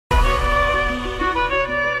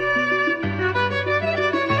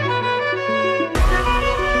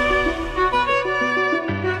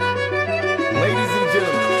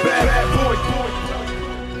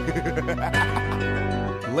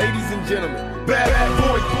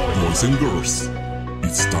Boys and girls,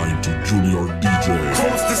 it's time to Junior DJ.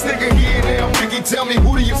 Close this nigga here now, Biggie, tell me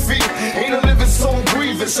who do you fear? Ain't a living soul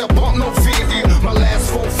grievous, I bump no fear here. My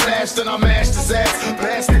last four flashed and I mashed his ass.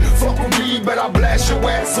 Blasted, fuck with me, but I blast your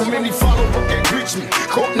ass. So many follow but can't reach me.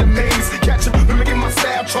 Caught in the maze, catch him, mimicking my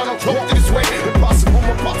style, tryna walk this way. Impossible,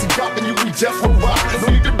 my posse dropping, you be deaf for rock. No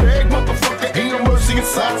need to beg, motherfucker, ain't no mercy in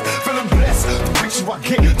sight. Feeling blessed, the richer I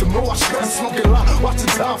get, the more I stress. Smoking a lot, watching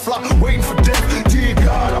time fly, waiting for death. Dear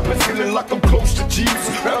God, I've been feeling like I'm close to Jesus.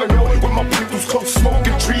 Paranoid when my people's close,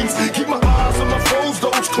 smoking trees. Keep my eyes on my foes,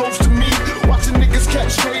 those close to me. Watching niggas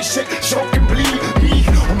catch straight shit, choke and bleed. Me,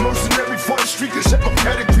 a mercenary for the street, check my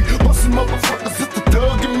pedigree. Busting motherfuckers, it's the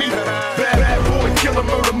thug in me. Bad boy, killer,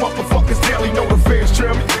 murder motherfuckers daily. Know the fans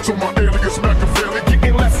trail me, so my alias Machiavelli.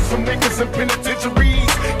 Getting lessons from niggas in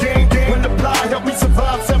penitentiaries. Gang, when the fly help me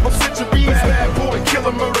survive several centuries. Bad boy,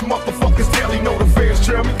 killer, murder motherfuckers daily. Know the fans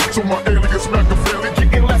trail me, so my alias Machiavelli.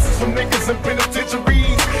 Getting lessons from niggas in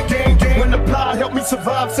penitentiaries. Gang, when the fly help me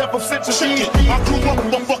survive several centuries. I grew up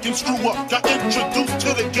with a fucking screw up. Got introduced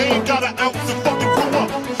to the game, got an ounce and fucking grew up.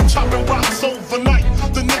 Chopping rocks overnight.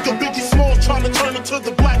 The nigga Biggie Smalls trying to turn into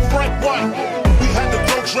the black Frank White. We had to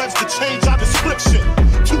grow dreads to change our description.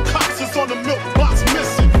 2 cops is on the milk box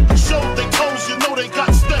missing. Showed they toes, you know they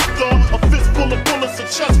got stepped on. A fist full of bullets, a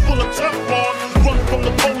chest full of Teflon. Run from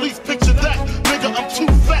the police, picture that. Nigga, I'm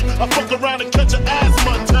too fat. I fuck around and catch an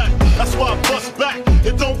asthma attack. That's why I bust back,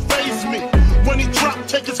 it don't faze me. When he drop,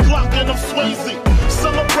 take his Glock and I'm Swayze.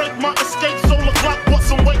 Celebrate my escape, solar clock, bust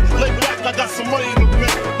some weight. Lay back, I got some money to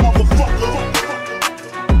make, motherfucker.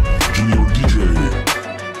 Junior DJ,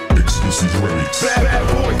 exclusive remix. Bad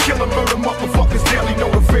boy, killer, murder motherfuckers daily. Know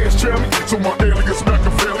the fans trail me, so my alias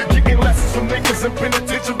Machiavelli. Getting lessons from niggas in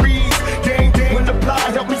penitentiaries. Gang, when the fly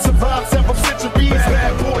help me survive several centuries.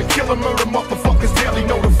 Bad boy, killer, murder motherfuckers daily.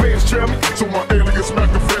 Know the fans trail me, so my alias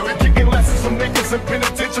Machiavelli. Getting lessons from niggas in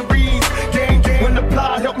penitentiaries. Gang, when the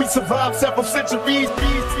fly help me survive several centuries.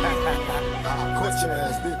 Question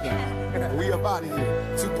ass nigga. We up out of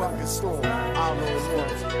here. Tupac and Storm, I Love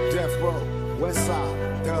R&B, Death Row, West Side,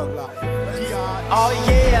 Thug Life. Oh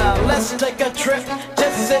yeah, let's take a trip.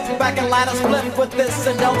 Just sit back and light a split with this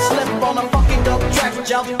and don't slip on a fucking dope track.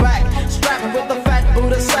 Jump back, strapped with a fat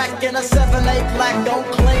Buddha sack and a 7/8 black, don't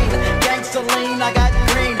clean. Gangsta lean, I got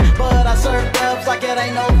green, but I serve dubs like it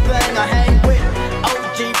ain't no thing. I hang with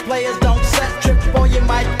OG players, don't set trip or you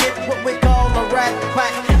might get what we call a rat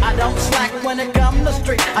pack. I don't slack when it comes to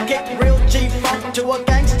street. I kick real G-funk to a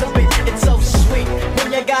gangsta beat. It's so sweet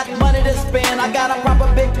when you got money to spend. I got a proper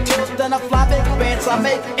big toast and a fly big band, so I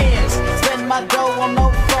make ends. Spend my dough on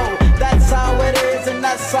no foe. That's how it is and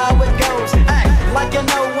that's how it goes. Act like you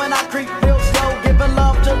know when I creep real slow, giving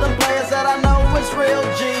love to the players that I know is real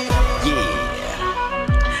G.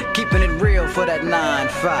 Yeah, keeping it real for that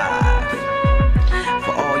 9-5.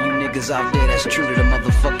 For all you niggas out there that's true to the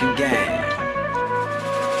motherfucking game.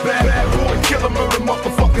 Bad boy, killer, murder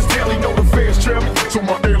motherfuckers daily. Know the fans trail me, so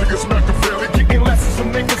my alias Machiavelli. Getting lessons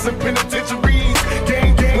from niggas in penitentiaries.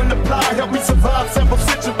 Gang, when the fly help me survive several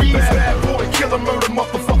centuries. Bad boy, killer, murder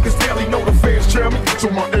motherfuckers daily. Know the fans trail me, so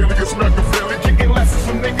my alias Machiavelli. Getting lessons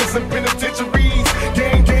from niggas in penitentiaries.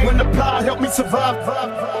 Gang, when the fly help me survive.